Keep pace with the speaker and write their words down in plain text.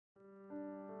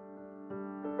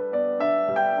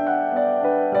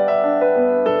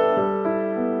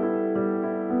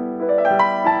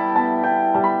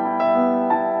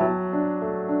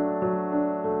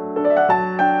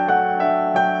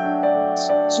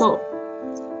So,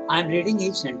 I'm reading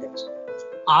each sentence.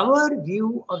 Our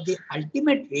view of the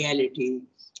ultimate reality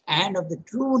and of the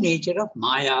true nature of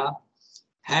Maya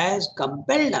has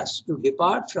compelled us to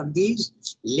depart from these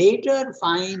later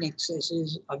fine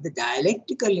excesses of the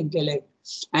dialectical intellect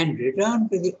and return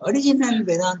to the original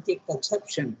Vedantic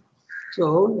conception.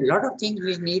 So, a lot of things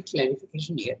we need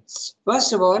clarification here.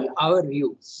 First of all, our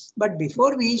view. But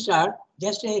before we start,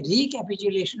 just a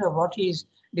recapitulation of what he is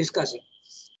discussing.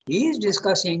 He is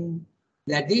discussing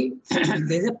that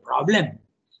there's a problem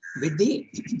with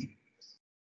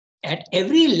at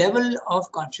every level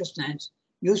of consciousness,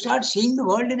 you start seeing the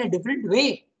world in a different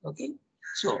way. Okay.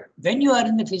 So when you are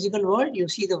in the physical world, you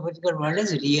see the physical world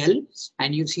as real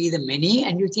and you see the many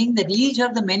and you think that each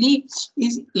of the many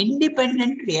is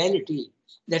independent reality.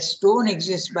 That stone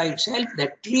exists by itself,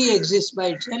 that tree exists by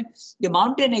itself, the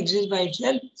mountain exists by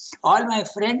itself, all my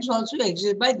friends also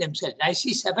exist by themselves. I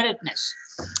see separateness.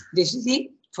 This is the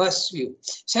first view.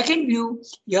 Second view,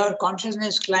 your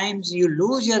consciousness climbs, you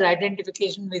lose your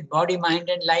identification with body, mind,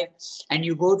 and life, and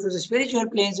you go to the spiritual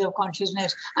planes of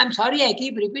consciousness. I'm sorry I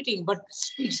keep repeating, but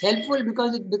it's helpful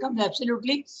because it becomes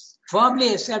absolutely firmly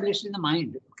established in the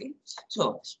mind. Okay,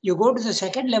 so you go to the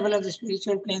second level of the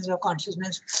spiritual planes of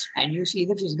consciousness, and you see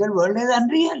the physical world as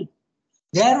unreal.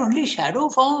 They are only shadow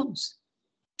forms,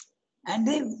 and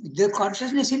the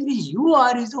consciousness in which you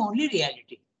are is the only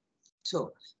reality.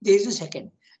 So there is a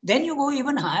second. Then you go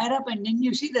even higher up and then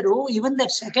you see that, oh, even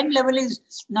that second level is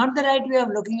not the right way of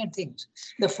looking at things.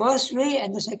 The first way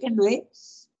and the second way,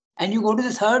 and you go to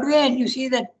the third way and you see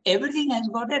that everything has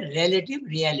got a relative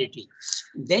reality.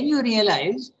 Then you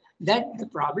realize that the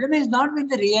problem is not with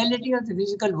the reality of the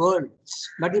physical world,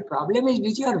 but the problem is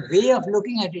with your way of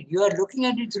looking at it. You are looking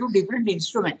at it through different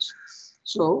instruments.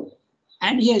 So,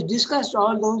 and he has discussed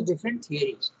all those different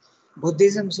theories.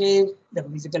 Buddhism says the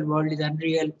physical world is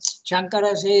unreal.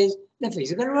 Shankara says the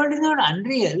physical world is not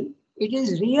unreal. It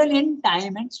is real in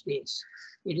time and space.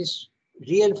 It is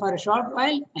real for a short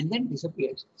while and then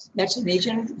disappears. That's the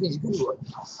nature of the physical world.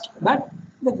 But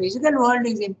the physical world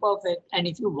is imperfect, and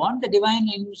if you want the divine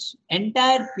in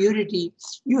entire purity,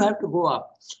 you have to go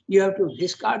up. You have to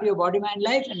discard your body, mind,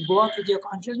 life and go up with your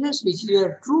consciousness, which is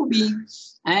your true being,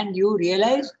 and you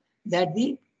realize that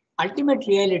the ultimate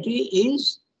reality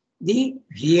is the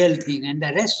real thing, and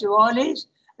the rest of all is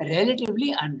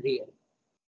relatively unreal.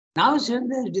 Now,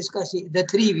 Sundar is discussing the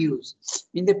three views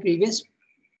in the previous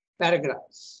paragraph.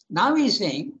 Now he is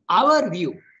saying our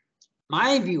view,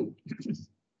 my view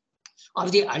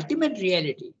of the ultimate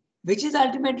reality. Which is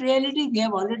ultimate reality? We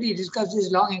have already discussed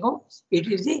this long ago.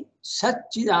 It is the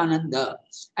Satchidananda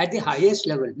at the highest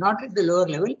level, not at the lower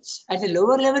level. At the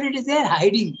lower level, it is there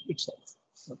hiding itself.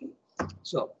 Okay.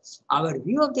 So, our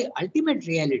view of the ultimate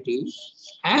reality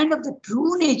and of the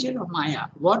true nature of Maya.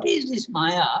 What is this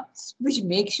Maya which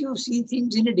makes you see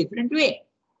things in a different way?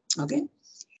 Okay,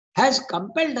 has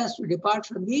compelled us to depart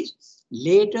from these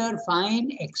later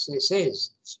fine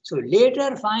excesses. So,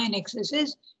 later fine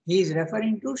excesses, he is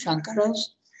referring to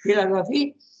Shankara's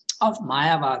philosophy of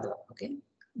Mayavada. Okay,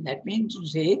 that means to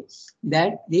say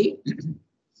that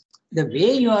the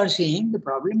way you are seeing, the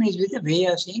problem is with the way you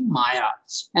are seeing Maya.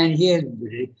 And he has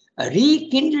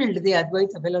rekindled the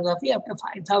Advaita philosophy after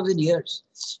 5,000 years.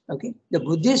 Okay, the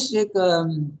Buddhistic,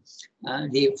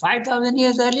 the 5,000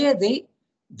 years earlier, the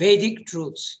Vedic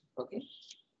truths. Okay,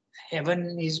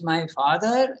 heaven is my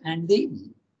father and the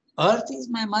earth is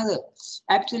my mother.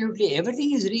 Absolutely,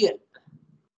 everything is real.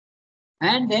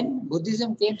 And then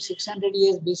Buddhism came 600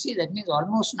 years BC. That means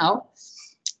almost now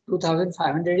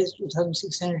 2,500 years,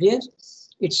 2,600 years.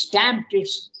 It stamped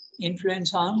its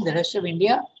influence on the rest of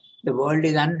India. The world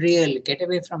is unreal. Get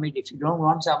away from it. If you don't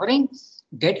want suffering,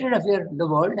 get rid of the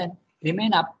world and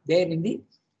remain up there in the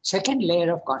second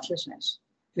layer of consciousness,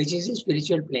 which is the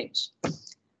spiritual planes.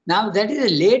 Now, that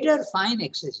is a later fine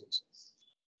excesses.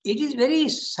 It is very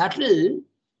subtle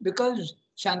because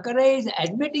Shankara is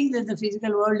admitting that the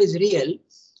physical world is real,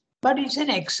 but it's an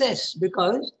excess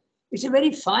because it's a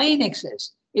very fine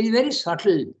excess. It is very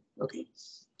subtle. Okay.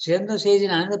 Sridhar says in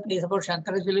another place about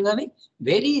Shankara's philosophy,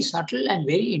 very subtle and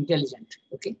very intelligent.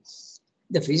 Okay.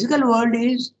 The physical world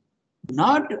is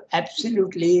not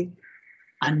absolutely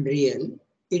unreal.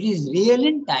 It is real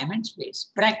in time and space,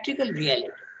 practical reality.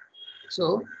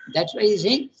 So that's why he's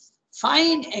saying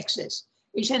fine excess.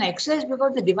 It's an excess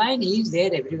because the divine is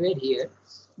there everywhere here,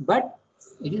 but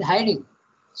it is hiding.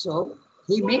 So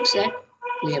he makes that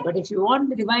clear. But if you want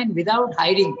the divine without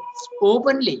hiding,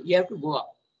 openly, you have to go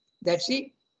up. That's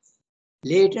the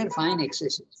later fine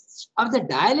excesses of the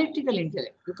dialectical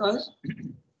intellect, because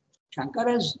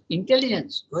Shankara's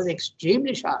intelligence was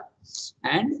extremely sharp,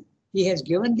 and he has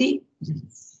given the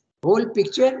whole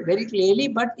picture very clearly,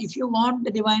 but if you want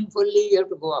the divine fully, you have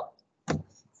to go up.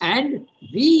 And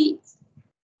we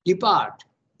depart.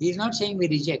 He is not saying we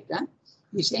reject. Huh?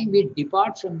 He is saying we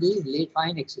depart from these late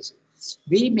fine excesses.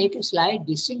 We make a slight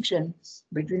distinction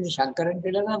between the Shankaran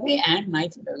philosophy and my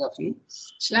philosophy.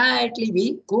 Slightly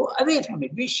we go away from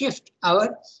it. We shift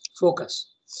our focus.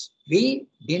 We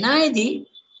deny the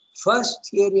first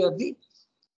theory of the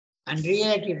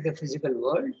unreality of the physical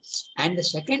world, and the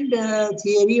second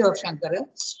theory of Shankara,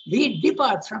 we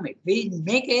depart from it. We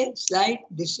make a slight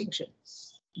distinction.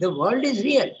 The world is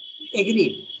real,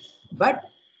 agreed, but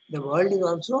the world is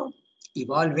also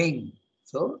evolving.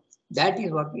 So that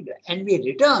is what we do. And we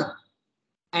return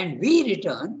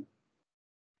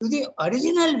to the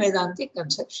original Vedantic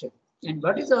conception. And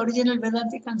what is the original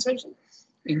Vedantic conception?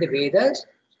 In the Vedas,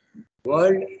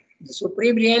 world, the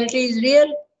supreme reality is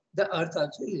real, the earth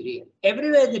also is real.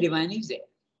 Everywhere the divine is there,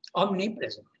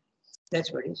 omnipresent.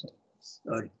 That's what he said.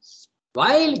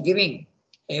 While giving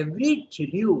every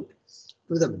tribute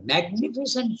to the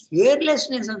magnificent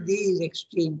fearlessness of these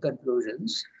extreme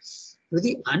conclusions, to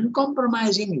the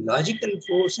uncompromising logical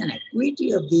force and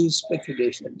equity of these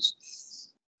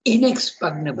speculations,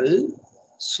 inexpugnable,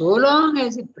 so long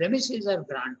as the premises are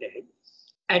granted,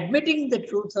 admitting the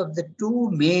truth of the two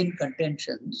main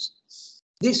contentions,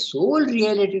 the sole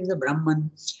reality of the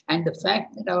Brahman and the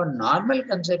fact that our normal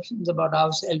conceptions about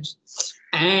ourselves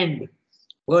and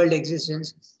world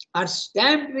existence are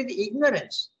stamped with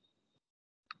ignorance.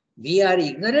 We are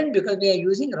ignorant because we are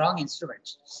using wrong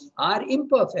instruments, are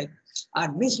imperfect,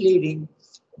 are misleading.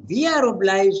 We are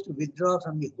obliged to withdraw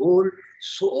from the hold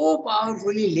so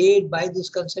powerfully laid by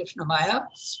this conception of Maya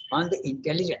on the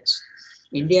intelligence.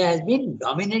 India has been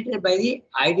dominated by the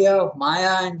idea of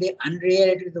Maya and the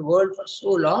unreality of the world for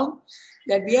so long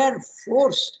that we are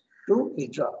forced to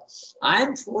withdraw. I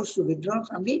am forced to withdraw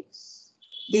from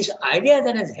this idea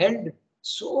that has held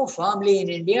so firmly in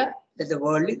India that the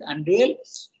world is unreal.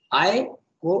 I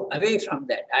go away from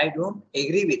that. I don't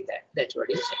agree with that. That's what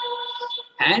he's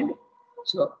saying. And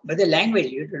so, but the language,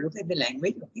 you have to look at the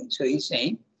language. Okay, so he's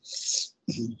saying,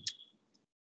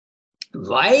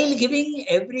 while giving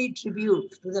every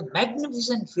tribute to the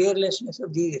magnificent fearlessness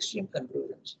of these extreme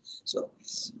conclusions. So,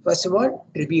 first of all,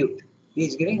 tribute. He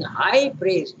is giving high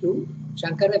praise to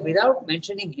Shankara without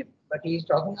mentioning him, but he is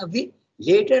talking of the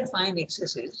later fine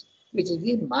excesses, which is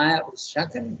the Maya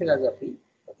Shankaran philosophy.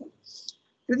 Okay.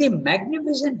 To the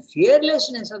magnificent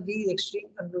fearlessness of these extreme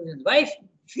conclusions. Why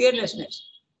fearlessness?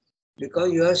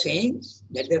 Because you are saying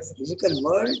that the physical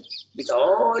world, with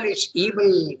all its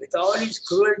evil, with all its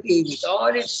cruelty, with all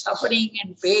its suffering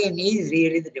and pain, is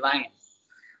really the divine.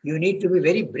 You need to be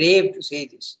very brave to say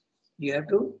this. You have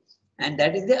to, and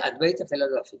that is the Advaita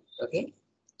philosophy. Okay,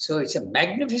 so it's a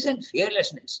magnificent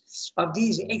fearlessness of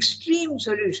these extreme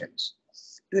solutions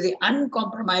to the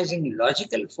uncompromising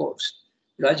logical force.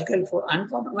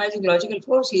 Uncompromising logical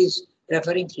force is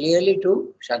referring clearly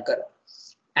to Shankara.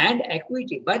 And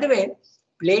equity. By the way,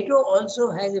 Plato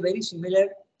also has a very similar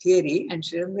theory, and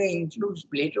Sriranga includes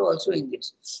Plato also in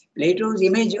this. Plato's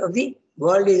image of the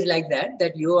world is like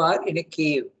that you are in a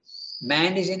cave.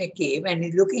 Man is in a cave and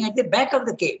is looking at the back of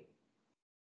the cave.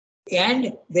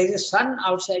 And there is a sun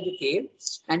outside the cave,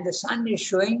 and the sun is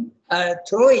showing,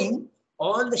 throwing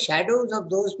all the shadows of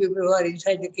those people who are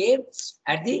inside the cave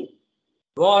at the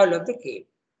wall of the cave.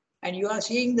 And you are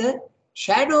seeing the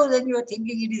shadows and you are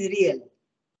thinking it is real.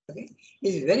 Okay.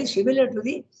 It is very similar to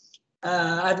the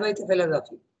Advaita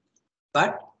philosophy.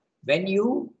 But when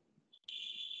you,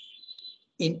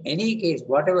 in any case,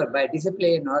 whatever, by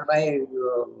discipline or by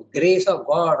grace of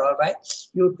God or by,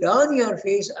 you turn your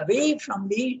face away from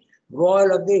the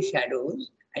wall of the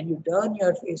shadows and you turn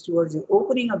your face towards the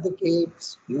opening of the cave,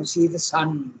 you see the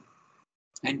sun.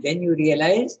 And then you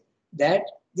realize that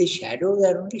the shadows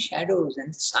are only shadows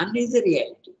and the sun is the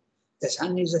reality. The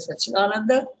sun is the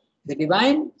Satchidananda, the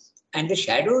divine, and the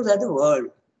shadows are the world.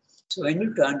 So when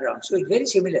you turn around, so it's very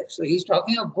similar. So he's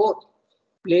talking of both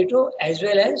Plato as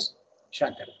well as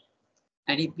Shankara.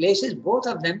 And he places both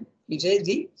of them, he says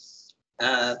the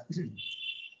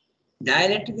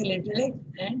dialectical intellect,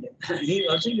 and he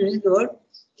also uses the word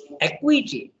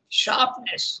equity,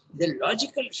 sharpness, the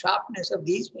logical sharpness of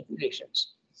these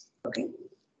speculations. Okay.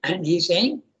 And he's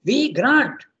saying, we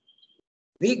grant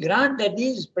that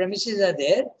these premises are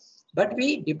there, but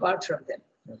we depart from them.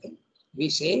 Okay. We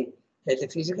say that the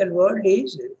physical world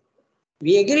is,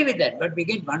 we agree with that, but we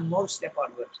get one more step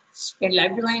onwards. In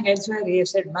Life Divine elsewhere, he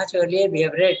has said much earlier, we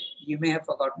have read, you may have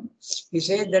forgotten. He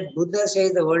says that Buddha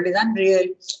says the world is unreal,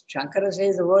 Shankara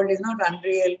says the world is not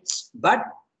unreal, but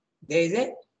there is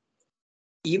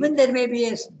even there may be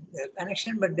a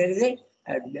connection, but there is a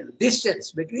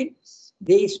distance between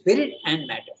the spirit and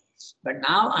matter. But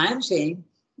now I am saying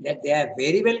that they are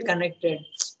very well connected,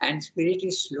 and spirit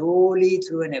is slowly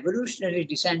through an evolutionary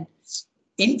descent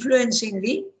influencing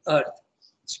the earth.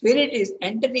 Spirit is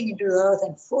entering into the earth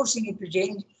and forcing it to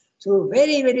change through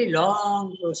very, very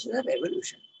long process of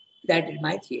evolution. That is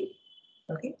my theory.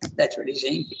 Okay, that's what he's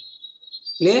saying.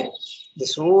 Clear? The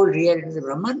sole reality of the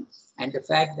Brahman and the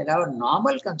fact that our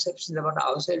normal conceptions about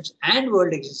ourselves and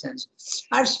world existence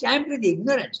are stamped with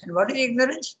ignorance. And what is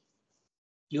ignorance?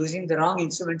 Using the wrong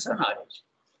instruments of knowledge.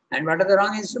 And what are the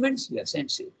wrong instruments? Your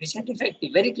senses, which are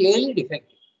defective, very clearly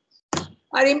defective,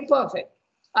 are imperfect,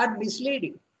 are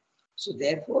misleading. So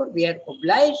therefore, we are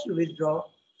obliged to withdraw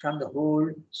from the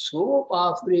hold so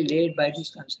powerfully laid by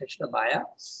this conception of Maya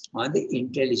on the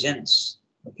intelligence.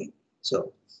 Okay.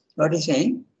 So what he's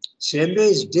saying, Sri Aurobindo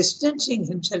is distancing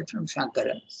himself from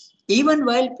Shankara even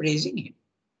while praising him.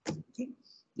 Okay.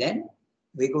 Then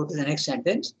we go to the next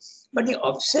sentence. But the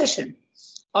obsession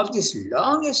of this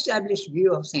long established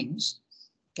view of things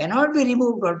cannot be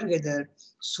removed altogether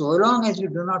so long as you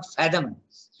do not fathom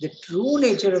the true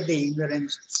nature of the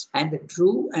ignorance and the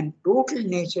true and total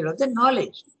nature of the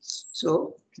knowledge.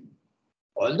 So,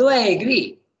 although I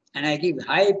agree and I give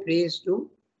high praise to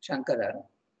Shankara,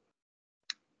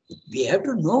 we have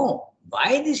to know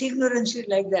why this ignorance is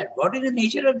like that. What is the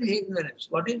nature of this ignorance?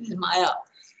 What is this Maya?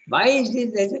 Why is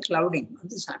this there is a clouding of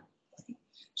the sun?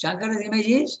 Shankara's image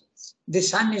is the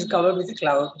sun is covered with a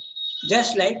cloud,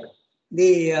 just like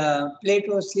the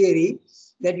Plato's theory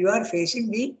that you are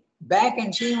facing the back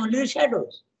and seeing only the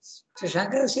shadows. So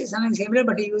Shankara says something similar,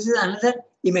 but he uses another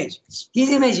image.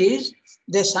 His image is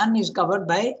the sun is covered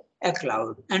by a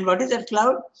cloud. And what is that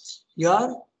cloud?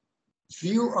 Your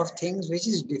view of things which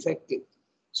is defective.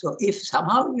 So if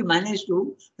somehow you manage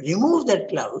to remove that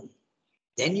cloud,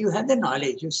 then you have the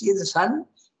knowledge. You see the sun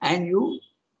and you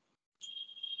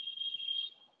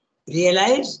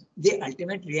realize the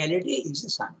ultimate reality is the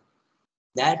sun,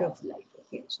 that of light.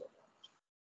 Okay, so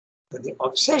the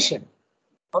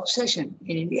obsession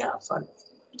in India for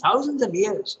thousands of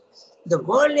years, the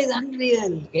world is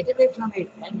unreal, get away from it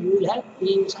and you will have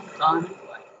peace and calm and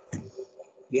quiet.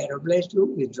 We are obliged to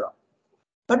withdraw.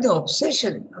 But the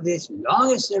obsession of this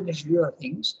long established view of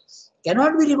things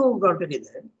cannot be removed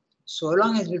altogether so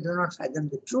long as we do not fathom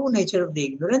the true nature of the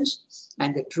ignorance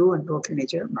and the true and total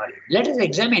nature of knowledge. Let us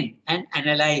examine and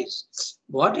analyze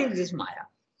what is this Maya.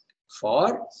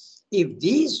 For if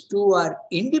these two are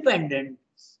independent,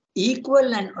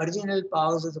 equal and original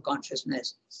powers of the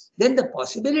consciousness, then the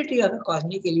possibility of a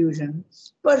cosmic illusion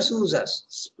pursues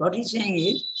us. What he's saying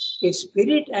is, if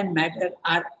spirit and matter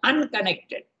are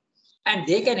unconnected and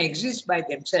they can exist by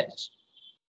themselves,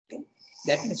 okay?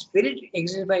 That means spirit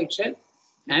exists by itself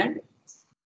and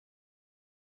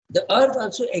the earth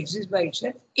also exists by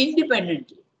itself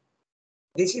independently.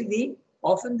 This is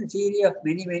often the theory of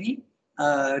many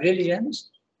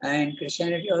religions. And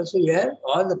Christianity also here,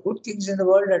 all the good things in the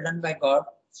world are done by God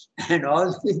and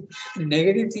all the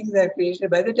negative things are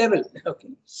created by the devil. Okay.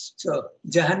 So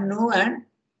Jahannu and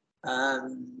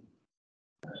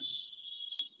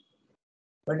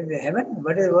what is the heaven?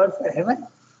 What is the word for heaven?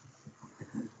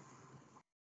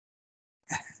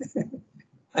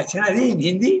 Achana, in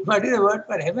Hindi, what is the word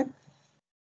for heaven?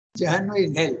 Jahannu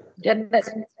is hell.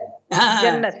 Jannat.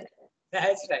 Jannat.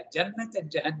 That's right, Jannat and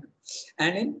Jahannu.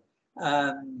 And in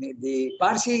the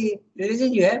Parsi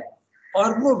religion, you have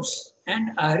Ormuds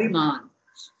and Ahriman.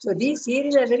 So these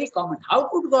theories are very common. How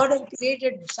could God have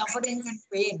created suffering and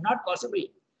pain? Not possible.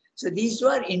 So these two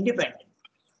are independent.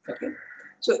 Okay.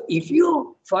 So if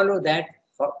you follow that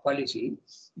policy,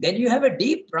 then you have a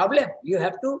deep problem.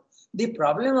 The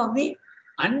problem of the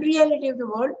unreality of the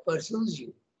world pursues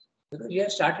you because you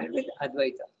have started with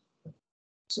Advaita.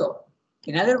 So,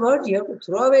 in other words, you have to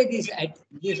throw away this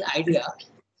idea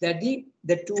that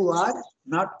the two are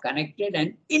not connected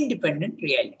and independent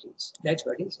realities. That's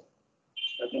what he said.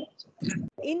 Okay.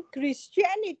 In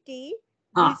Christianity,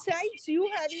 besides you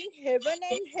having heaven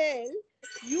and hell,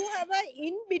 you have an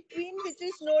in-between which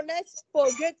is known as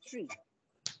purgatory.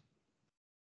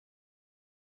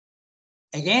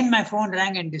 Again, my phone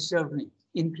rang and disturbed me.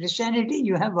 In Christianity,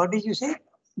 you have, what did you say?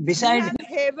 Besides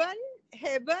heaven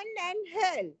and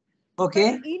hell.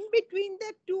 Okay. But in between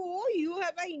the two, you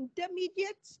have an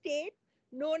intermediate state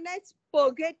known as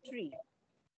purgatory.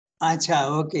 Acha,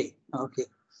 okay.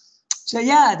 So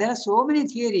yeah, there are so many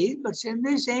theories, but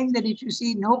simply saying that if you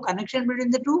see no connection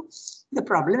between the two, the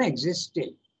problem exists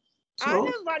still. So,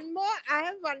 I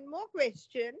have one more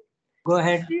question. Go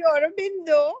ahead. Sri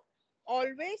Aurobindo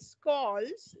always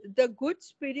calls the good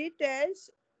spirit as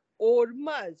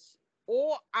Ormas,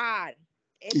 O-R.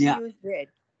 Yeah. L-U-Z.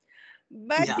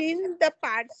 But Yeah. in the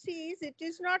Parsis, it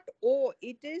is not O,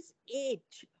 it is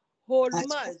H,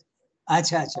 Hormuz.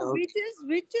 Acha, acha, okay.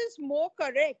 Which is more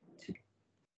correct?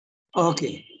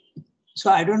 Okay. So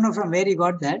I don't know from where you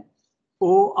got that.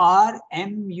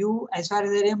 O-R-M-U, as far as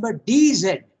I remember,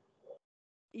 D-Z.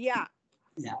 Yeah.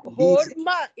 Yeah.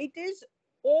 Horma, it is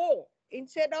O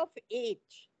instead of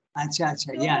H. Acha, acha.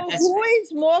 So Yeah, that's who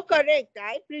is more correct?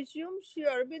 I presume Sri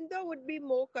Aurobindo would be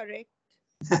more correct.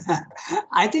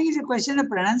 I think it's a question of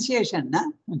pronunciation,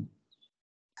 na?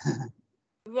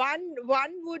 One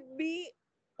would be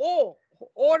O,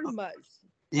 Hormuz.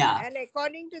 Yeah. And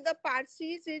according to the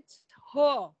Parsis, it's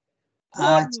her,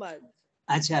 Acha, Hormuz.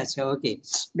 acha, okay.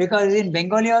 Because in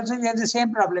Bengali also you have the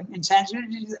same problem. In Sanskrit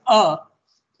it is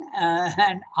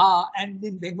and and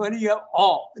in Bengali you have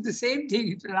O. The same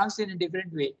thing pronounced in a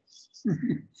different way.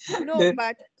 No,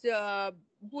 but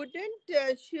wouldn't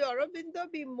Sri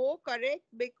Aurobindo be more correct,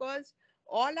 because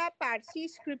all our Parsi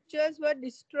scriptures were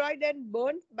destroyed and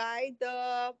burnt by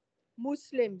the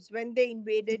Muslims when they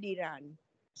invaded Iran.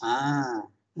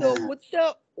 So would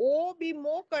the O be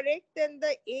more correct than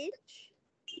the H?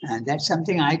 That's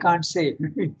something I can't say.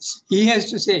 He has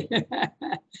to say.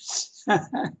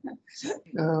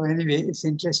 So anyway, it's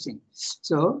interesting.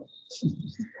 So,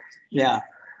 yeah.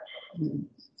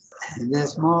 There are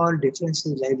small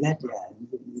differences like that. Yeah.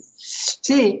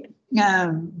 See,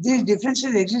 these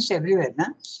differences exist everywhere. Na?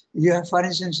 You have, for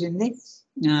instance, in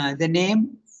the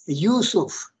name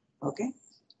Yusuf, okay,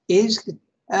 is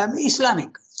Islamic.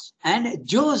 And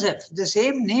Joseph, the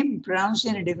same name pronounced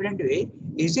in a different way,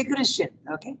 is a Christian,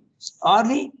 okay, or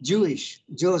the Jewish,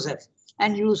 Joseph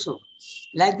and Yusuf.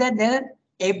 Like that, there are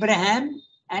Abraham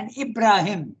and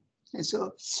Ibrahim. And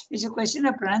so it's a question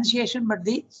of pronunciation, but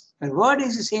the word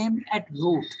is the same at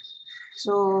root.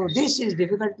 So this is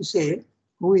difficult to say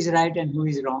who is right and who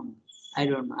is wrong. I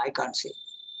don't know. I can't say.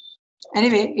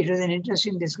 Anyway, it was an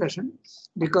interesting discussion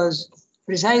because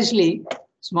precisely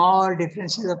small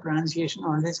differences of pronunciation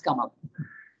always come up.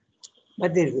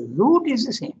 But the root is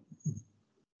the same.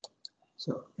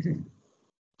 So,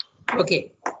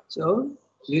 okay. So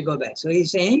we go back. So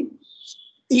he's saying,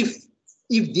 if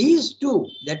these two,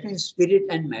 that means spirit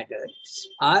and matter,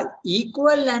 are equal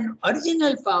and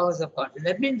original powers of consciousness,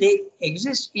 that means they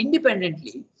exist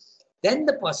independently, then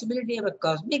the possibility of a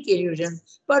cosmic illusion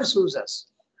pursues us.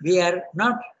 We are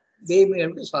not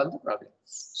able to solve the problem.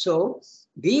 So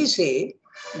we say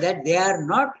that they are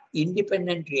not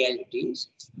independent realities,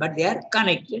 but they are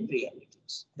connected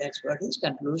realities. That's what his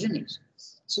conclusion is.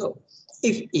 So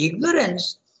if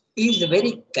ignorance is the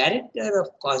very character of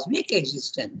cosmic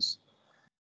existence,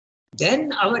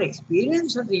 then our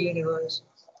experience of the universe,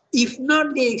 if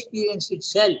not the experience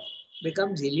itself,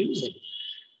 becomes illusory.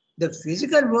 The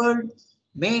physical world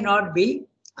may not be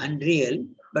unreal,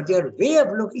 but your way of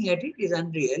looking at it is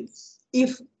unreal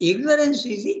if ignorance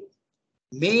is the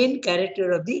main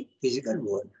character of the physical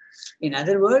world. In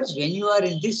other words, when you are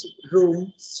in this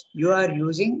room, you are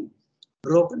using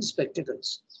broken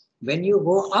spectacles. When you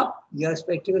go up, your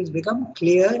spectacles become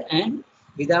clear and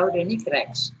without any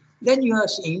cracks. Then you are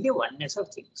seeing the oneness of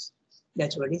things.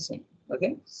 That's what he's saying.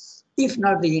 Okay? If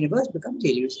not, the universe becomes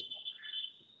illusory.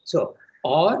 So,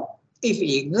 or if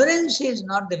ignorance is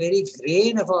not the very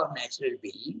grain of our natural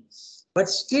being, but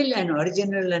still an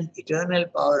original and eternal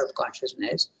power of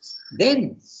consciousness,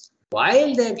 then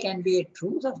while there can be a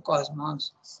truth of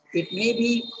cosmos, it may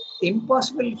be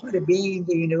impossible for a being in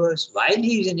the universe, while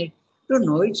he is in it, to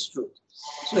know its truth.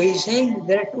 So he's saying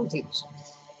there are two things.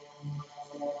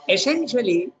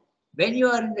 Essentially, when you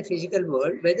are in the physical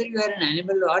world, whether you are an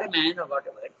animal or a man or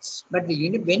whatever, but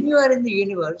when you are in the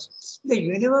universe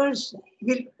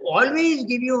will always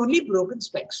give you only broken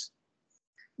specks.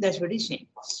 That's what he's saying.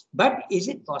 But is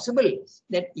it possible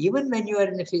that even when you are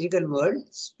in the physical world,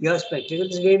 your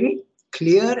spectacles may be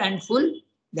clear and full?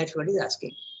 That's what he's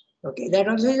asking. Okay, that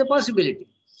also is a possibility.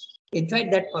 In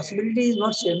fact, that possibility is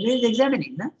what Swami is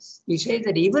examining. Na? He says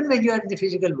that even when you are in the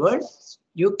physical world,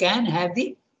 you can have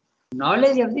the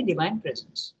knowledge of the divine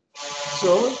presence.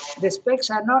 So the specks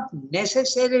are not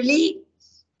necessarily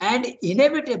and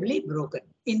inevitably broken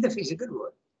in the physical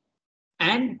world.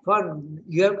 And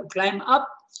you have to climb up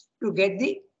to get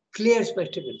the clear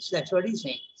spectacles. That's what he's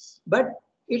saying. But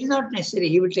it is not necessary.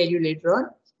 He will tell you later on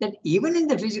that even in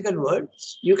the physical world,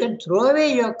 you can throw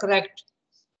away your cracked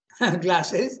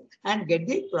glasses and get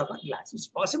the proper glass. It's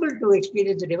possible to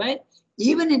experience the divine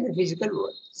even in the physical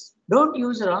world. Don't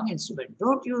use the wrong instrument.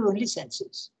 Don't use only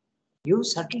senses.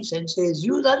 Use subtle senses.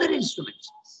 Use other instruments.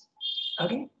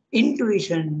 Okay?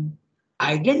 Intuition,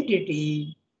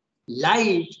 identity,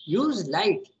 light. Use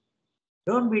light.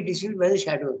 Don't be deceived by the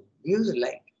shadow. use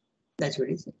light. That's what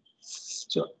he's saying.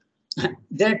 So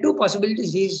there are two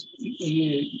possibilities he's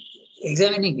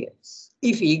examining here.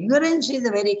 If ignorance is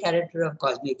the very character of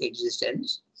cosmic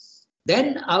existence,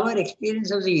 then our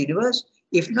experience of the universe,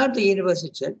 if not the universe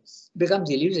itself, becomes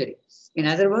illusory. In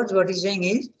other words, what he's saying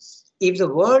is, if the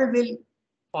world will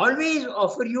always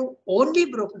offer you only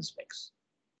broken specks,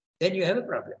 then you have a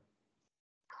problem.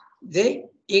 The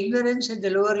ignorance at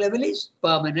the lower level is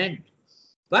permanent.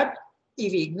 But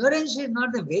if ignorance is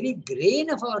not the very grain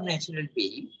of our natural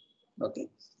being, okay,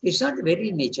 it's not the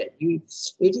very nature. It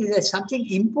is something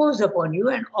imposed upon you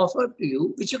and offered to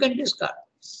you, which you can discard.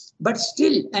 But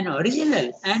still an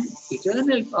original and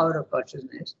eternal power of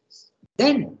consciousness,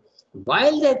 then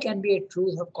while there can be a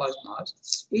truth of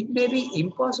cosmos, it may be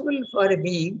impossible for a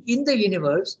being in the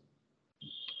universe,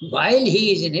 while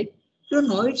he is in it, to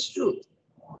know its truth.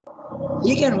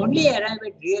 He can only arrive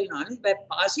at real knowledge by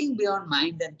passing beyond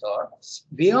mind and thought,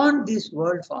 beyond this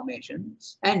world formation,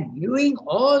 and viewing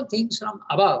all things from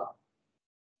above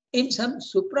in some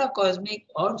supracosmic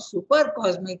or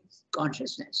supercosmic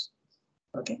consciousness.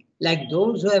 Okay, like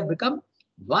those who have become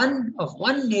one of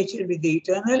one nature with the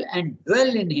eternal and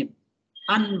dwell in him,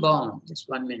 unborn. Just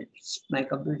 1 minute. My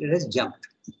computer has jumped.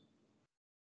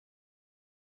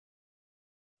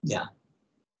 Yeah,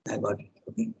 I got it.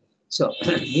 Okay. So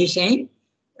he's saying,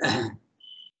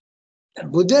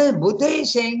 Buddha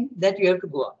is saying that you have to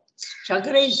go up.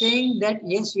 Shankara is saying that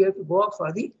yes, you have to go up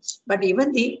for the, but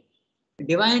even the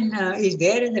divine is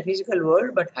there in the physical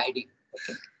world, but hiding.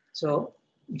 Okay. So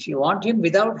if you want him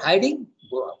without hiding,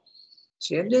 go up.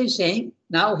 Shivji is saying,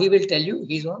 now he will tell you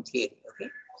his own theory. Okay.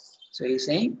 So he's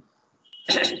saying,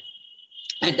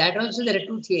 and that also there are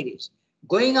two theories.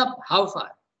 Going up, how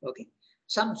far? Okay.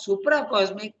 Some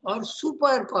supracosmic or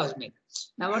supercosmic.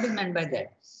 Now what is meant by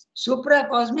that?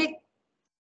 Supracosmic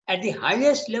at the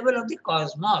highest level of the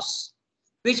cosmos,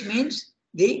 which means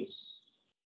the,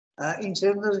 in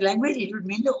Srinivas's language, it would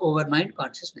mean the overmind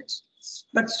consciousness.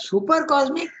 But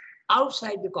supercosmic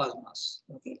outside the cosmos.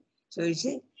 Okay. So you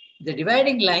see, the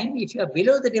dividing line, if you are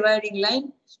below the dividing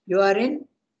line, you are in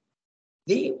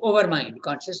the overmind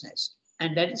consciousness,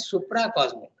 and that is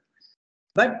supracosmic.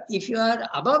 But if you are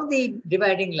above the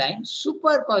dividing line,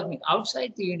 supercosmic,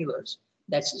 outside the universe,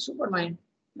 that's the supermind.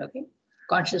 Okay.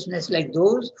 Consciousness, like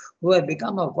those who have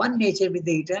become of one nature with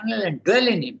the eternal and dwell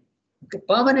in him. Okay.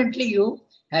 Permanently you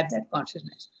have that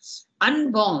consciousness.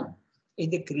 Unborn in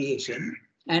the creation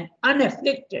and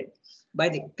unafflicted by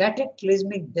the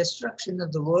cataclysmic destruction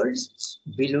of the worlds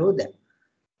below them.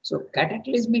 So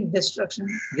cataclysmic destruction,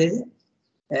 there's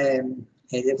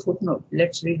a footnote.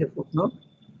 Let's read the footnote.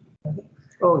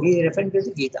 Oh, he is referring to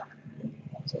the Gita.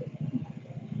 So,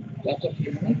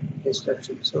 cataclysmic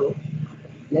destruction. So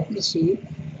let me see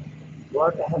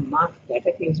what I have marked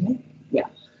cataclysmic. Yeah,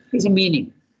 it's a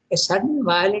meaning. A sudden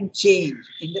violent change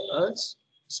in the earth's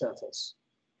surface.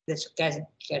 That's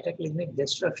cataclysmic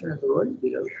destruction of the world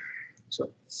below. So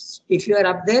if you are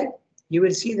up there, you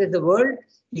will see that the world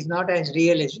is not as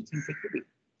real as you think it to be.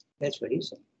 That's what he's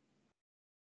saying.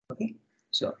 Okay.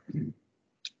 So,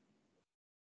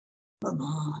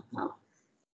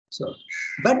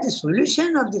 but the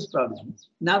solution of this problem,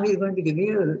 now he is going to give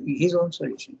you his own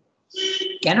solution,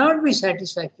 cannot be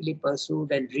satisfactorily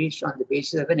pursued and reached on the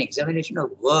basis of an examination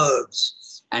of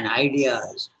words and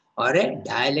ideas or a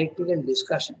dialectical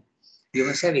discussion. You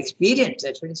must have experience,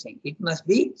 that's what he's saying. It must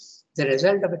be the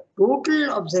result of a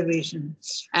total observation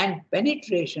and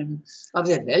penetration of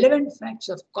the relevant facts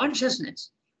of consciousness.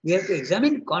 We have to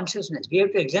examine consciousness. We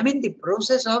have to examine the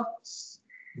process of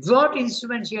what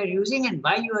instruments you are using and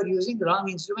why you are using wrong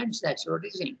instruments. That's what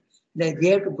he's saying. That we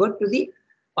have to go to the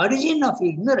origin of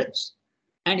ignorance.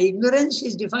 And ignorance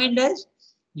is defined as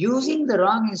using the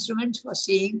wrong instruments for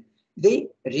seeing the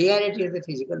reality of the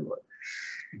physical world.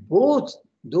 Both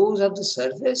those of the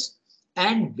surface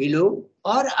and below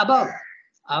or above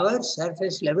our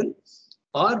surface level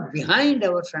or behind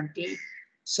our frontal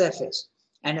surface,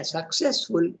 and a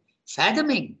successful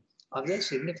fathoming of their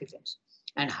significance.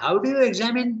 And how do you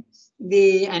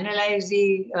analyze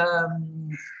the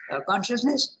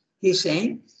consciousness? He's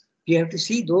saying you have to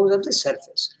see those of the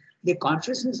surface, the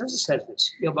consciousness of the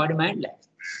surface, your body, mind, life.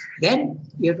 Then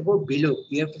you have to go below.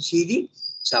 You have to see the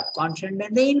subconscious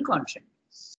and the inconscient.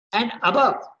 And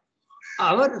above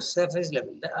our surface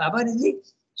level, the above is the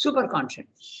superconscious.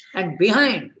 And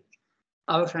behind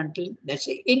our frontal, that's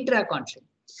the intraconscious.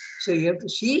 So you have to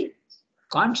see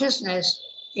consciousness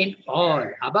in all,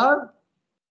 above,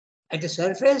 at the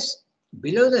surface,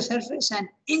 below the surface, and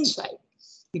inside.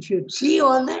 If you see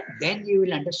all that, then you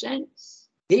will understand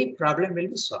the problem will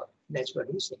be solved. That's what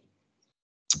he's saying.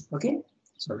 Okay?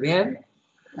 So we have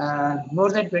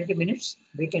more than 20 minutes,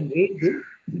 we can read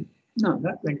the, no,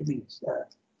 not 20 minutes,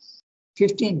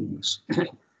 15 minutes.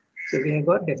 So we have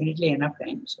got definitely enough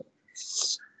time. So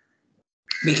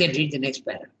we can read the next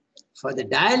paragraph. For the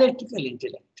dialectical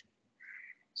intellect.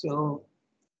 So,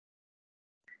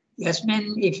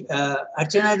 Yasmin, if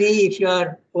Archana Di, if you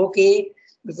are okay,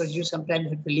 because you sometimes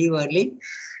have to leave early,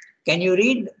 can you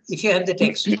read if you have the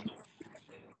text?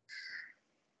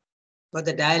 For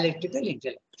the dialectical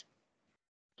intellect.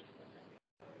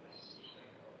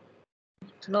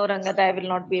 No, Rangat, I will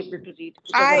not be able to read.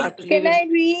 Can I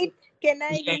read? Can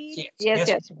I read? Yes,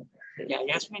 yes. Yeah,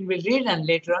 Yasmin will read and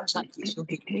later on Santi. So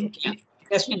yeah.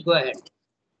 Yasmin, go ahead.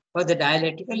 For the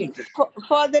dialectical intellect.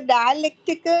 For the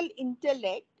dialectical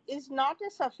intellect is not a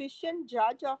sufficient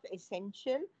judge of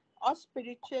essential or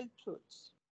spiritual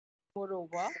truths.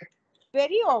 Moreover,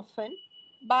 very often,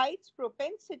 by its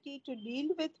propensity to deal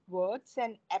with words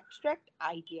and abstract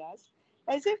ideas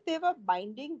as if they were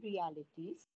binding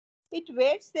realities, it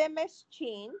wears them as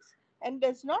chains and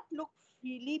does not look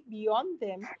freely beyond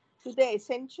them to the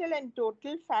essential and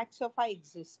total facts of our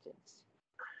existence.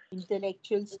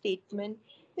 Intellectual statement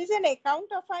is an account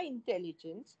of our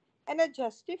intelligence and a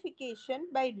justification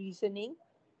by reasoning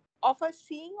of a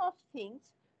seeing of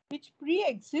things which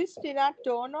pre-exist in our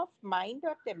turn of mind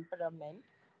or temperament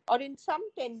or in some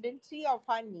tendency of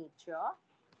our nature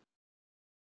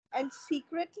and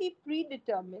secretly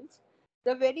predetermines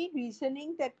the very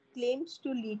reasoning that claims to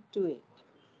lead to it.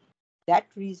 That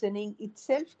reasoning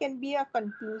itself can be a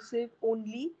conclusive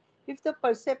only if the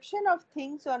perception of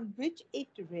things on which it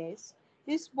rests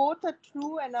is both a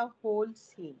true and a whole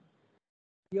same.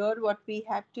 Here, what we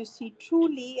have to see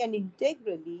truly and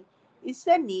integrally is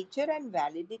the nature and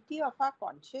validity of our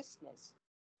consciousness,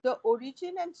 the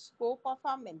origin and scope of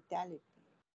our mentality.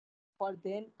 For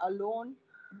then alone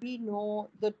we know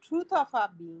the truth of our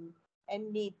being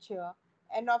and nature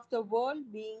and of the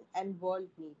world being and world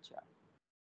nature.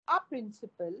 Our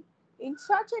principle in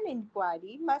such an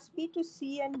inquiry must be to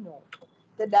see and know.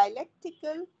 The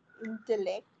dialectical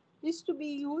intellect is to be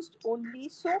used only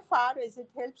so far as it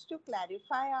helps to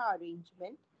clarify our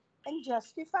arrangement and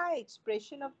justify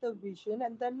expression of the vision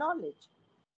and the knowledge.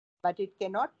 But it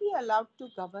cannot be allowed to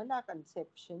govern our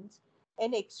conceptions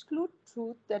and exclude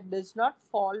truth that does not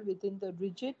fall within the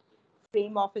rigid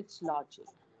frame of its logic.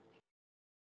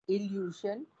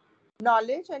 Illusion,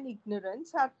 knowledge and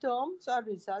ignorance are terms or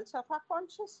results of our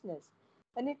consciousness.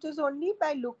 And it is only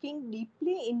by looking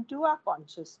deeply into our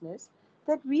consciousness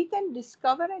that we can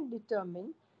discover and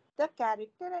determine the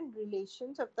character and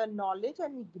relations of the knowledge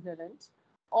and ignorance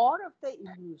or of the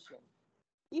illusion,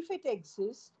 if it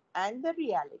exists, and the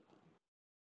reality.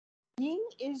 Being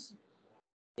is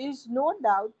no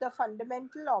doubt the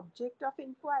fundamental object of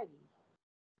inquiry.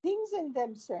 Things in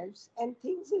themselves and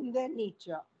things in their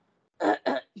nature.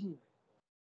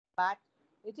 But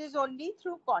it is only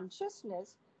through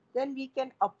consciousness then we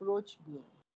can approach being.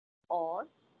 Or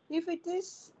if it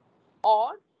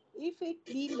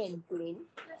be maintained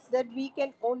that we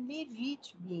can only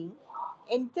reach being,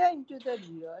 enter into the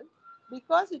real,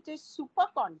 because it is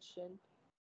superconscient,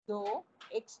 though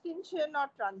extinction or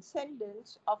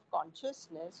transcendence of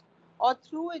consciousness, or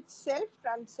through its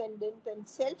self-transcendent and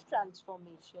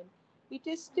self-transformation, it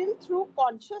is still through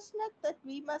consciousness that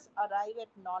we must arrive at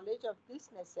knowledge of this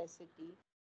necessity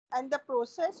and the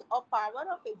process or power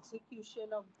of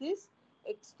execution of this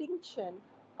extinction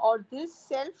or this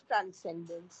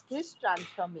self-transcendence, this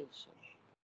transformation.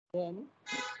 Then,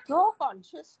 through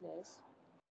consciousness,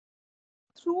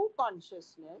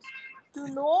 to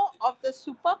know of the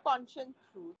superconscious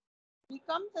truth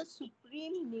becomes the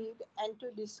supreme need, and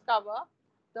to discover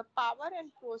the power and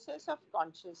process of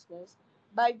consciousness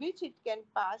by which it can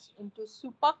pass into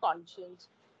superconscious,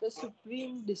 the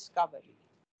supreme discovery.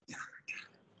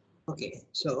 Okay,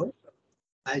 so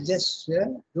I'll just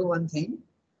do one thing.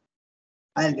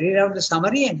 I'll read out the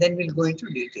summary and then we'll go into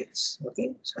details.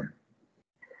 Okay, so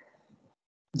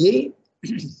the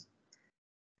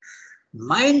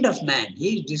mind of man,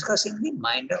 he is discussing the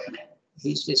mind of man.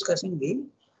 He is discussing the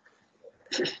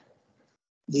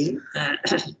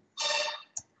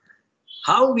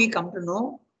how we come to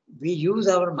know, we use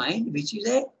our mind, which is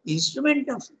an instrument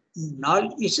of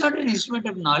knowledge. It's not an instrument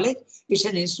of knowledge, it's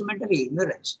an instrument of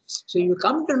ignorance. So you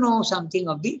come to know something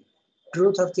of the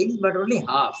truth of things, but only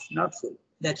half, not full.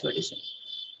 That's what he's saying.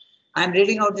 I'm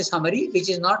reading out the summary, which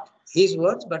is not his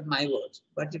words, but my words.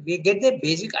 But we get the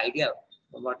basic idea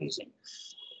of what he's saying.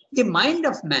 The mind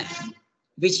of man,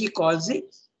 which he calls the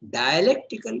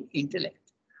dialectical intellect.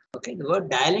 Okay, the word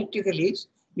dialectical is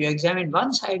You examine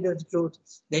one side of the truth,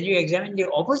 then you examine the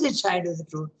opposite side of the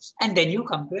truth, and then you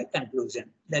come to a conclusion.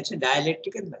 That's a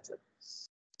dialectical method.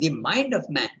 The mind of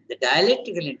man, the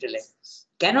dialectical intellect,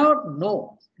 cannot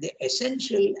know the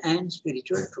essential and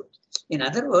spiritual truth. In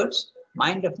other words,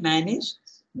 mind of man is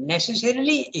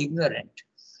necessarily ignorant.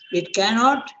 It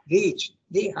cannot reach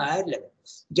the higher level.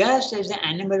 Just as the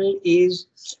animal is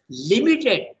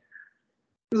limited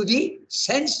to the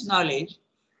sense knowledge,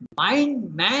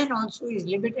 man also is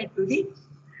limited to the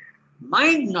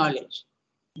mind knowledge.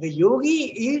 The yogi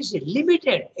is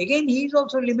limited. Again, he is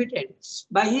also limited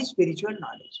by his spiritual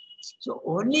knowledge. So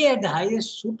only at the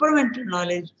highest supramental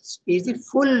knowledge is the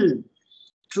full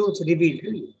truth revealed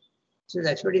to you. So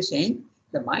that's what he's saying.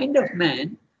 The mind of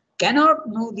man cannot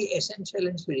know the essential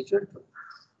and spiritual truth.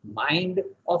 Mind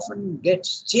often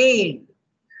gets chained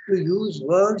to use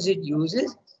words it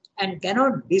uses and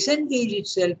cannot disengage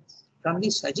itself from the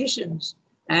suggestions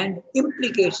and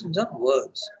implications of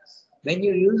words. When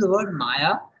you use the word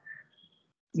Maya,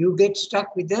 you get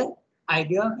stuck with the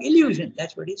idea of illusion.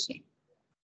 That's what he's saying.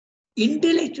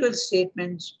 Intellectual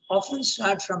statements often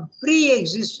start from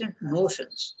pre-existent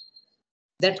notions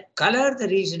that color the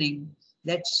reasoning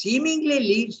that seemingly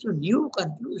leads to new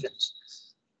conclusions.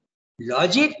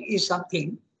 Logic is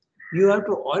something you have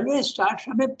to always start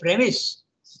from a premise.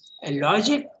 A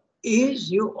logic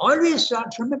is you always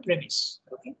start from a premise.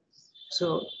 Okay?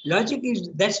 So logic is,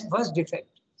 that's the first defect.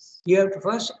 You have to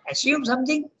first assume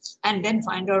something and then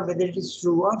find out whether it is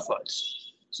true or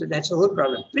false. So that's the whole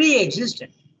problem.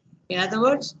 Pre-existent. In other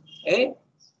words, a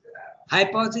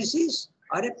hypothesis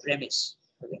or a premise,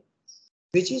 okay,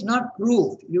 which is not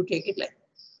proved. You take it like that.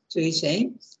 So he's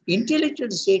saying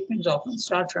intellectual statements often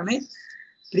start from a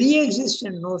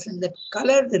pre-existent notion that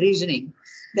color the reasoning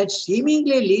that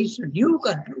seemingly leads to new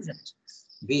conclusions.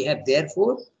 We have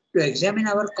therefore to examine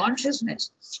our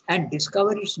consciousness and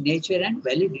discover its nature and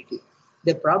validity.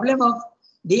 The problem of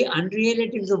the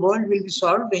unreality of the world will be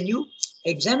solved when you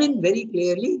examine very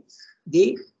clearly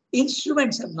the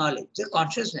instruments of knowledge, the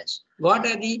consciousness. What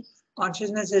are the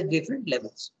consciousness at different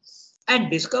levels?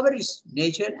 And discover its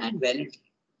nature and validity.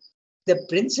 The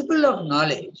principle of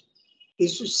knowledge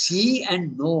is to see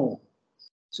and know.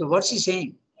 So what's he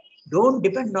saying? Don't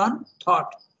depend on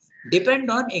thought. Depend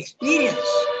on experience.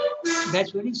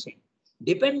 That's what he's saying.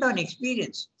 Depend on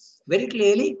experience. Very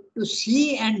clearly to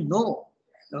see and know.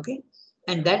 Okay?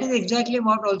 And that is exactly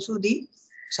what also the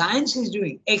science is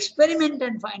doing. Experiment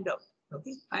and find out.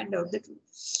 Okay? Find out the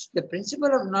truth. The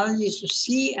principle of knowledge is to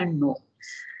see and know.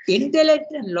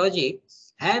 Intellect and logic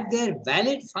have their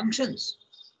valid functions,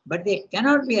 but they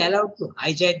cannot be allowed to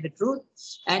hijack the truth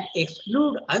and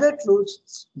exclude other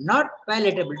truths not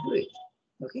palatable to it.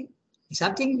 Okay?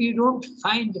 Something you don't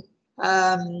find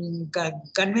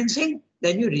convincing,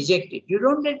 then you reject it. You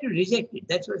don't have to reject it.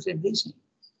 That's what's in this.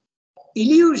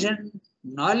 Illusion,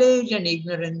 knowledge, and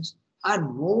ignorance are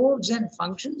modes and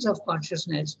functions of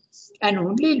consciousness, and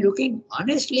only looking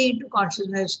honestly into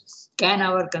consciousness can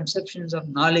our conceptions of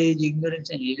knowledge,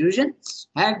 ignorance, and illusion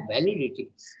have validity.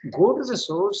 Go to the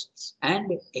source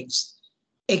and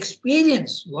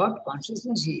experience what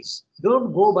consciousness is.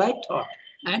 Don't go by thought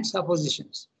and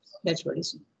suppositions. That's what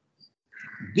is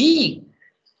being,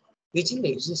 which is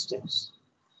existence.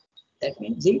 That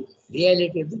means the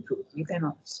reality of the truth. You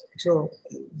cannot. So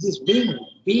this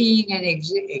being and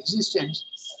existence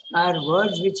are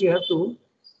words which you have to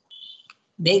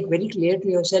make very clear to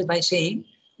yourself by saying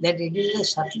that it is a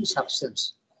subtle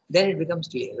substance. Then it becomes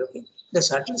clear. Okay, the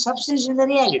subtle substance is the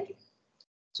reality.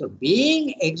 So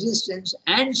being, existence,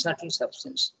 and subtle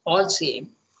substance, all same,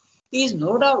 is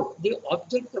no doubt the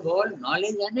object of all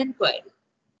knowledge and inquiry.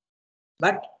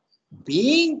 But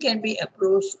being can be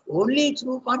approached only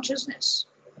through consciousness.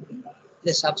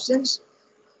 The substance,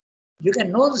 you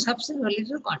can know the substance only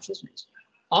through consciousness.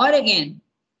 Or again,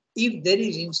 if there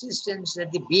is insistence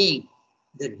that the being,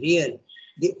 the real,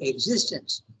 the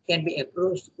existence can be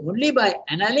approached only by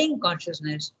annulling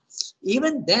consciousness,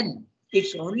 even then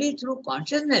it's only through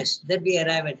consciousness that we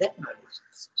arrive at that knowledge.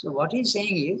 So what he's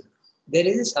saying is, there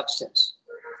is a substance.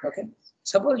 Okay.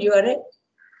 Suppose you are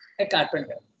a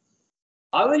carpenter.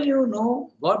 How will you know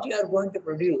what you are going to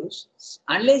produce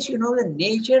unless you know the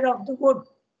nature of the wood?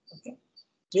 Okay.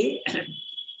 See,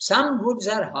 some woods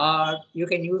are hard, you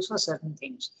can use for certain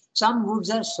things. Some woods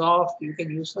are soft, you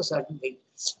can use for certain things.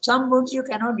 Some woods you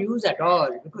cannot use at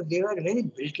all because they are very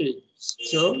brittle.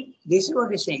 So this is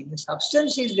what he's saying. The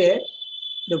substance is there,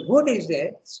 the wood is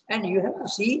there, and you have to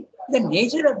see the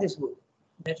nature of this wood.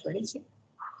 That's what he's saying.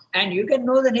 And you can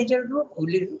know the nature of the wood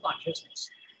only through consciousness.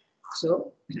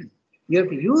 So you have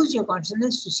to use your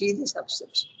consciousness to see the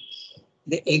substance.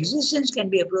 The existence can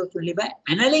be approached only by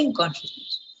annuling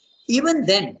consciousness. Even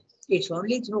then, it's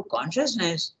only through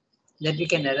consciousness that we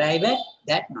can arrive at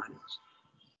that knowledge.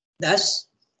 Thus,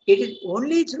 it is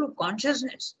only through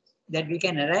consciousness that we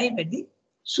can arrive at the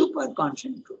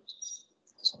superconscious truth.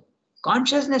 So,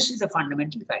 consciousness is the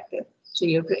fundamental factor. So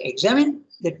you have to examine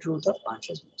the truth of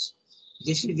consciousness.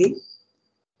 This is the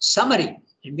summary.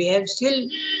 And we have still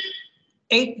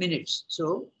 8 minutes.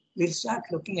 So we'll start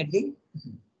looking at the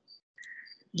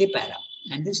para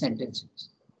and the sentences.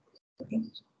 Okay.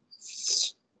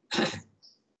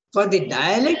 For the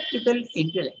dialectical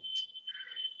intellect.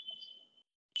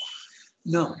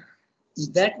 No. Is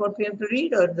that what we have to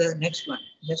read or the next one?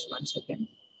 Just 1 second.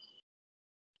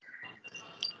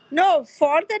 No,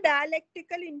 for the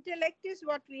dialectical intellect is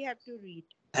what we have to read.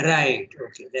 Right.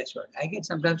 Okay, that's what. I get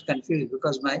sometimes confused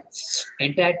because my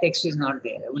entire text is not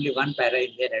there. Only one para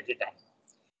is there at a time.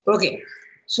 Okay.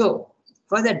 So,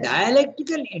 for the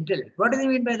dialectical intellect, what do they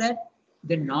mean by that?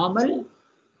 The normal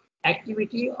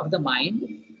activity of the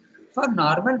mind for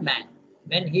normal man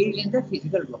when he is in the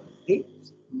physical world. The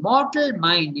mortal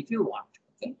mind, if you want.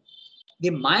 Okay. The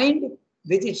mind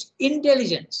with its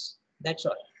intelligence. That's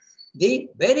all. The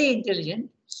very intelligent,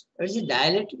 which is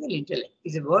dialectical intellect,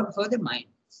 is a word for the mind.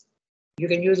 You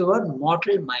can use the word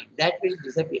mortal mind, that will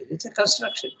disappear. It's a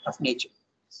construction of nature.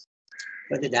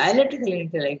 But the dialectical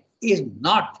intellect is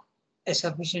not a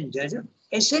sufficient judge of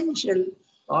essential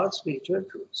or spiritual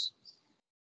truths.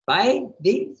 By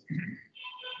the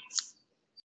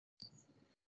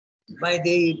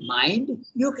mind,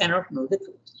 you cannot know the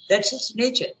truth. That's its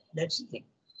nature. That's the thing.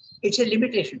 It's a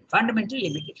limitation, fundamental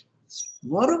limitation.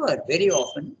 Moreover, very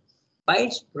often, by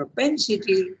its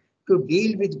propensity to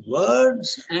deal with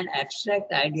words and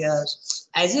abstract ideas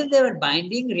as if they were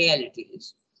binding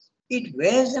realities, it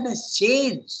wears them as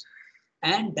chains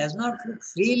and does not look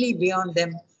freely beyond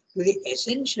them to the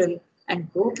essential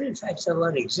and total facts of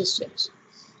our existence.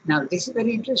 Now, this is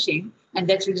very interesting, and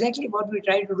that's exactly what we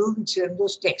try to do with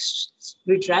those texts.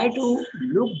 We try to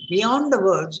look beyond the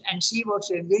words and see what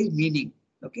there is meaning.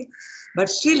 Okay, but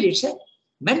still, it's a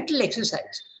mental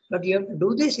exercise. But you have to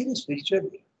do this in a spiritual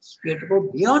way. You have to go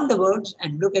beyond the words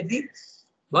and look at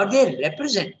what they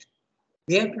represent.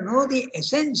 We have to know the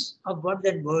essence of what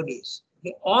that word is.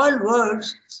 Okay? All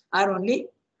words are only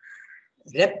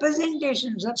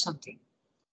representations of something.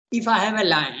 If I have a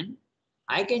lion,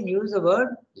 I can use the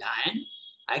word lion.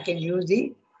 I can use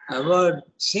the word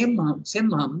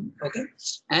simham, okay?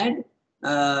 And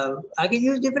I can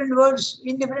use different words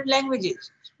in different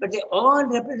languages, but they all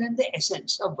represent the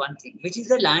essence of one thing, which is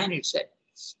the lion itself.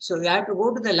 So you have to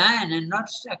go to the lion and not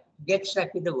get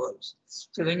stuck with the words.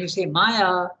 So when you say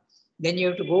Maya, then you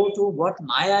have to go to what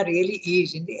Maya really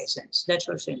is in the essence. That's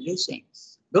what Swami is saying.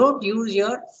 Don't use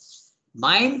your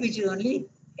mind, which is only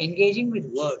engaging with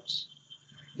words.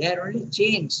 They are only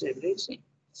chains, Swami is saying.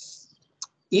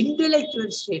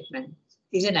 Intellectual statement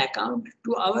is an account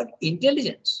to our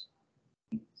intelligence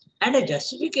and a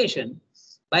justification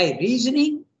by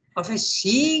reasoning of a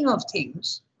seeing of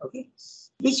things, okay,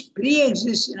 which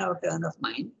pre-exists in our turn of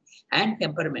mind and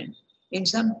temperament in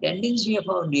some tendency of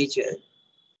our nature,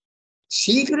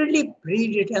 secretly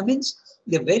predetermines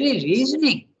the very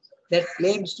reasoning that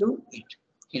claims to it.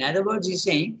 In other words, he's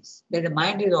saying that the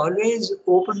mind is always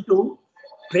open to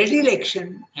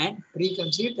predilection and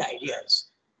preconceived ideas.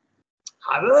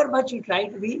 However much you try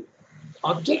to be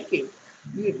objective,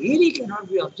 you really cannot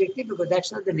be objective because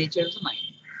that's not the nature of the mind.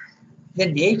 The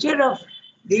nature of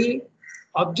the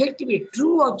objectivity,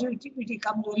 true objectivity,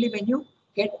 comes only when you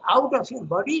get out of your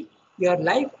body, your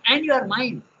life, and your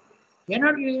mind. You're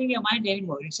not using your mind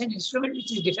anymore. It's an instrument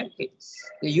which is defective.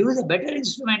 You use a better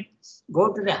instrument,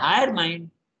 go to the higher mind,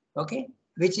 okay,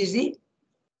 which is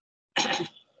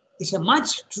it's a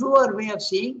much truer way of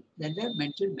seeing than the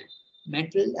mental man,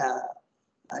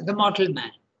 the mortal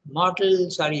man, mortal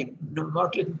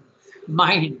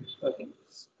mind, okay.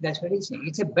 That's what he's saying.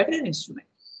 It's a better instrument.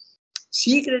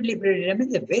 Secretly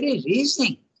predetermines the very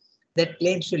reasoning that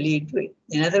claims to lead to it.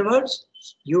 In other words,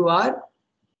 you are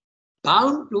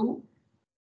bound to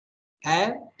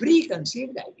have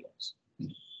preconceived ideas.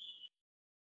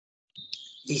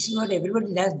 This is what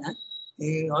everybody does now.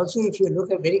 Also, if you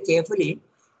look at very carefully,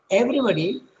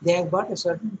 everybody, they have got a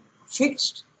certain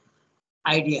fixed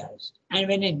ideas. And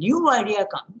when a new idea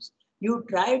comes, you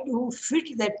try to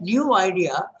fit that new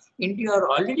idea into your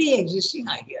already existing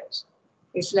ideas.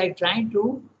 It's like trying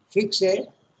to fix a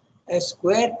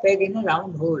square peg in a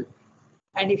round hole.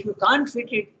 And if you can't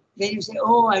fit it, then you say,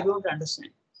 oh, I don't understand.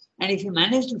 And if you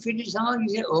manage to fit it somehow, you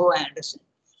say, oh, I understand.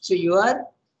 So you are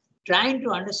trying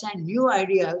to understand new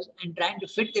ideas and trying to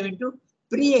fit them into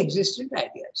pre-existent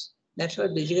ideas. That's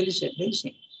what basically Chandra is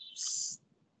saying.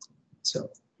 So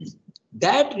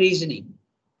that reasoning,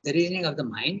 the reasoning of the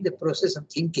mind, the process of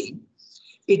thinking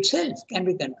itself can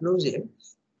be conclusive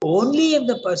only if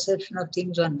the perception of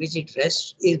things on which it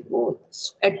rests is both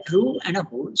a true and a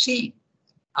whole seeing.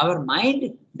 Our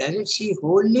mind, does it see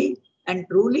wholly and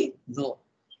truly? No.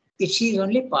 It sees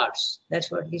only parts. That's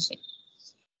what he's saying.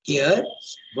 Here,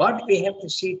 what we have to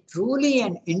see truly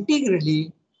and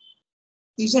integrally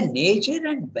is the nature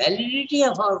and validity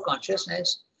of our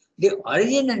consciousness, the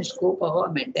origin and scope of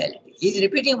our mentality. He's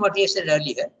repeating what he said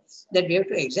earlier, that we have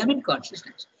to examine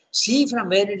consciousness, see from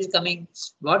where it is coming,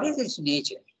 what is its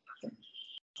nature.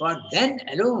 For then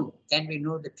alone can we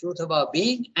know the truth of our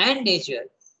being and nature.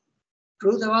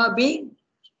 Truth of our being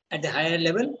at the higher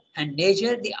level and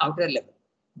nature the outer level,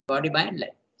 body, mind, life,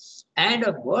 and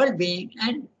of world being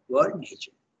and world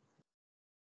nature.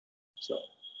 So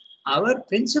our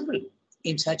principle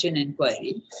in such an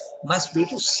inquiry must be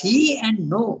to see and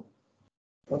know.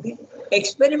 Okay?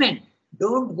 Experiment.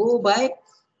 Don't go by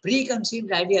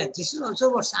preconceived ideas. This is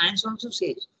also what science also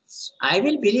says. I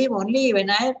will believe only when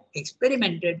I have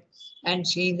experimented and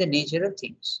seen the nature of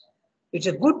things. It's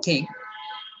a good thing.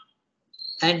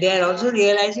 And they are also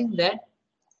realizing that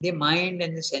the mind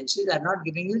and the senses are not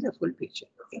giving you the full picture.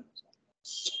 Okay?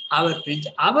 Our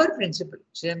principle,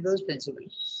 Srimdo's principle,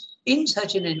 in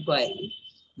such an inquiry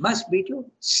must be to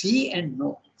see and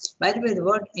know. By the way, the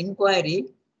word inquiry,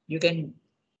 you can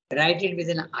write it with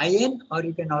an IN or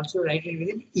you can also write it with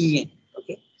an EN.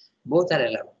 Okay? Both are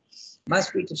allowed.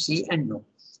 Must be to see and know.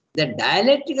 The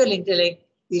dialectical intellect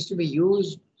is to be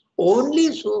used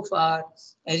only so far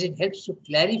as it helps to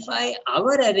clarify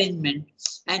our arrangement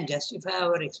and justify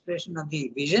our expression of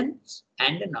the vision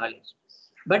and the knowledge.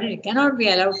 But it cannot be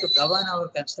allowed to govern our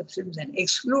conceptions and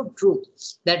exclude truth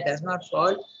that does not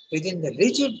fall within the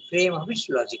rigid frame of its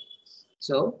logic.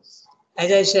 So,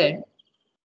 as I said,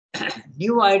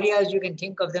 new ideas, you can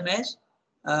think of them as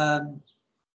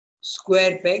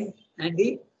square peg, and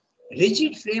the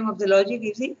rigid frame of the logic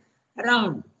is the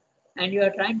round, and you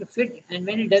are trying to fit, and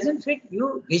when it doesn't fit,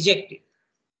 you reject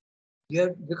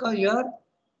it. Because your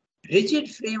rigid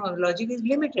frame of logic is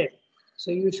limited.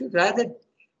 So you should rather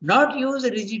not use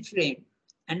a rigid frame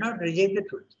and not reject the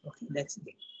truth. Okay, that's the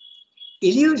thing.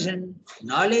 Illusion,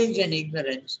 knowledge, and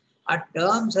ignorance are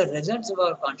terms or results of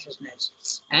our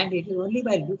consciousness, and it is only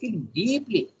by looking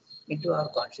deeply into our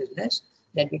consciousness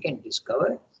that we can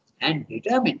discover and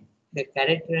determine the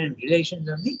character and relations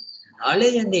of the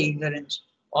knowledge and the ignorance,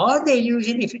 or the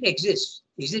illusion if it exists.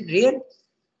 Is it real?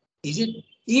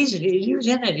 Is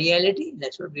illusion a reality?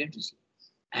 That's what we have to see.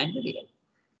 And the reality.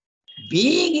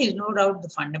 Being is no doubt the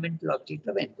fundamental object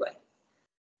of inquiry.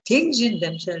 Things in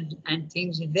themselves and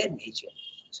things in their nature.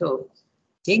 So,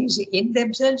 things in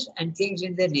themselves and things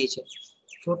in their nature.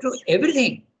 So, to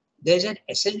everything, there's an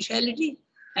essentiality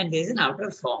and there's an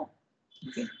outer form.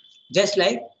 Okay? Just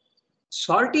like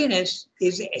saltiness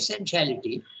is the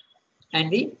essentiality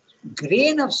and the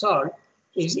grain of salt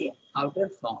is the outer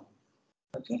form.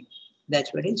 Okay?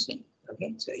 That's what he's saying.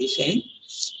 Okay? So, he's saying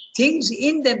things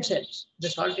in themselves, the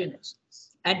saltiness,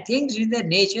 and things in their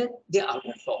nature, the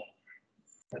outer form.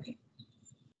 Okay.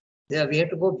 There we have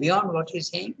to go beyond what he's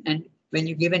saying, and when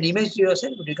you give an image to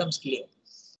yourself, it becomes clear.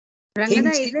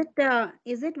 Rangana,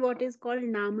 is it what is called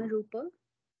Nama Rupa?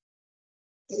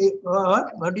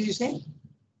 What did you say?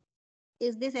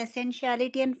 Is this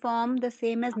essentiality and form the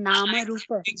same as Nama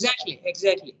Rupa? Exactly.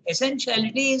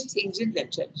 Essentiality is things in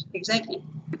themselves. Exactly.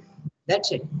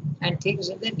 That's it. And things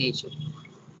in their nature.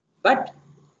 But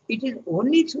it is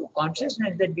only through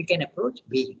consciousness that we can approach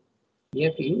being. We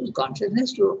have to use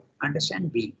consciousness to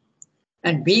understand being.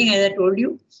 And being, as I told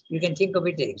you, you can think of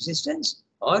it as existence,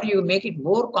 or you make it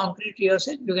more concrete to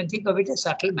yourself, you can think of it as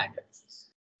subtle matter.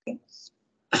 Okay?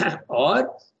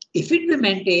 Or if it be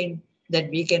maintained that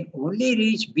we can only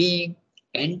reach being,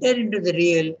 enter into the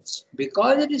real,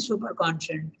 because it is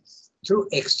superconscient, through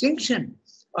extinction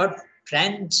or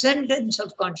transcendence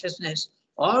of consciousness,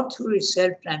 or through its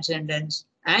self-transcendence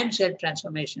and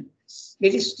self-transformation,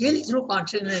 it is still through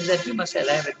consciousness that we must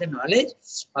arrive at the knowledge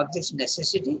of this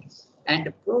necessity and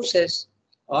the process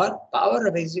or power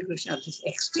of execution of this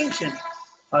extinction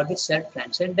or this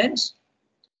self-transcendence,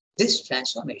 this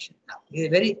transformation. Now, this is a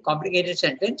very complicated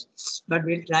sentence, but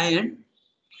we'll try and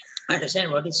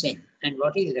understand what he's saying and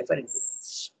what he's referring to.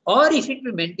 Or if it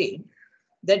be maintained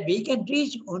that we can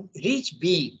reach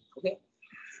being, okay?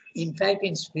 In fact,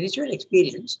 in spiritual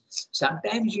experience,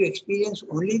 sometimes you experience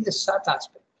only the Sat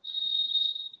aspect.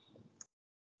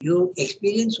 You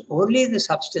experience only the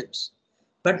substance,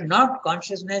 but not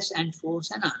consciousness and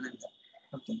force and ananda.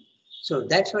 Okay? So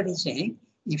that's what he's saying.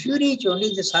 If you reach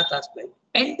only the Sat aspect,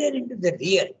 enter into the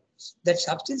real. That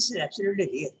substance is absolutely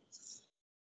real.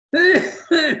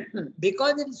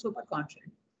 Because it is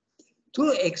superconscious,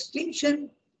 through extinction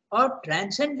or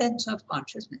transcendence of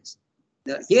consciousness.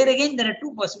 Here again, there are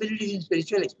two possibilities in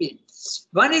spiritual experience.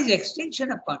 One is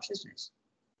extinction of consciousness,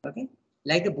 okay,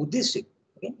 like the Buddhistic.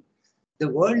 Okay, the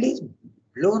world is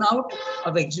blown out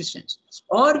of existence,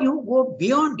 or you go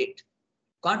beyond it.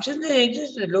 Consciousness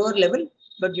exists at a lower level,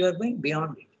 but you are going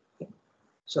beyond it. Okay?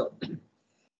 So,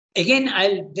 again,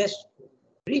 I'll just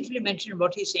briefly mention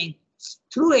what he's saying.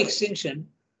 Through extinction,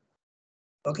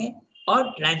 okay,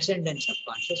 or transcendence of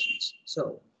consciousness.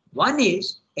 So, one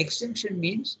is extinction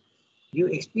means you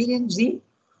experience the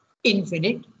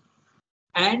infinite,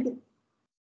 and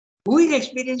who is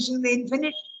experiencing the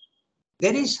infinite?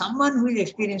 There is someone who is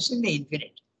experiencing the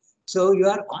infinite. So, you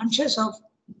are conscious of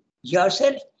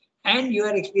yourself and you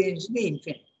are experiencing the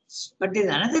infinite. But there is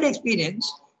another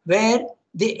experience where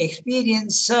the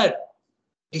experiencer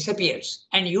disappears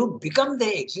and you become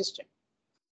the existent.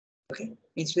 Okay?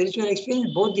 In spiritual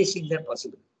experience, both these things are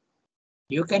possible.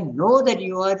 You can know that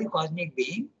you are the cosmic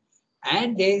being,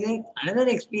 and there is another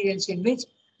experience in which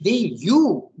the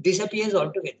you disappears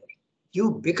altogether.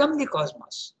 You become the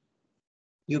cosmos.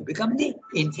 You become the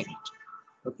infinite.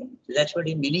 Okay? So that's what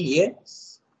is meaning here.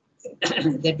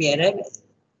 That we arrive at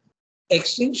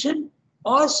extinction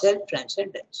or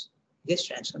self-transcendence, this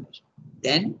transformation.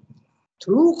 Then,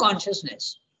 through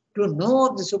consciousness, to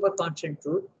know the superconscious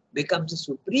truth becomes the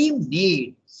supreme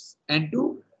need, and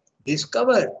to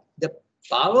discover the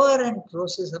power and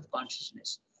process of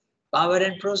consciousness. Power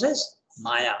and process,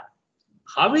 Maya.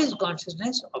 How is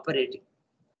consciousness operating?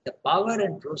 The power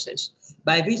and process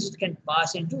by which it can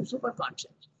pass into superconscious,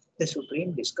 the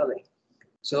supreme discovery.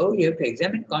 So you have to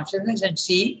examine consciousness and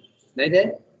see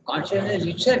whether consciousness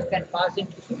itself can pass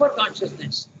into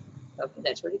superconsciousness. Okay,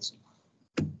 that's what it's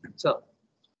saying. So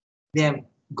they have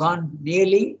gone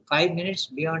nearly 5 minutes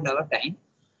beyond our time.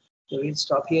 So we'll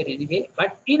stop here anyway.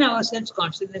 But in ourselves,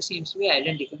 consciousness seems to be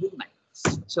identical with mind.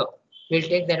 So we'll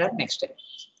take that up next time,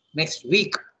 next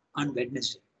week on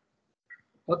Wednesday.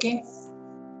 Okay?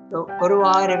 So, au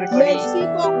revoir, everybody. Merci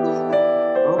beaucoup.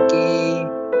 Okay.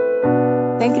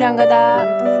 Thank you, Rangada.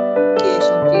 Okay,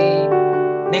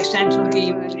 Sunki. Next time, Sunki,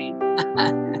 you will read.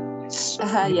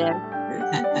 Yeah.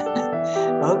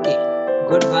 Okay.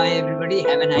 Goodbye, everybody.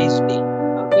 Have a nice day.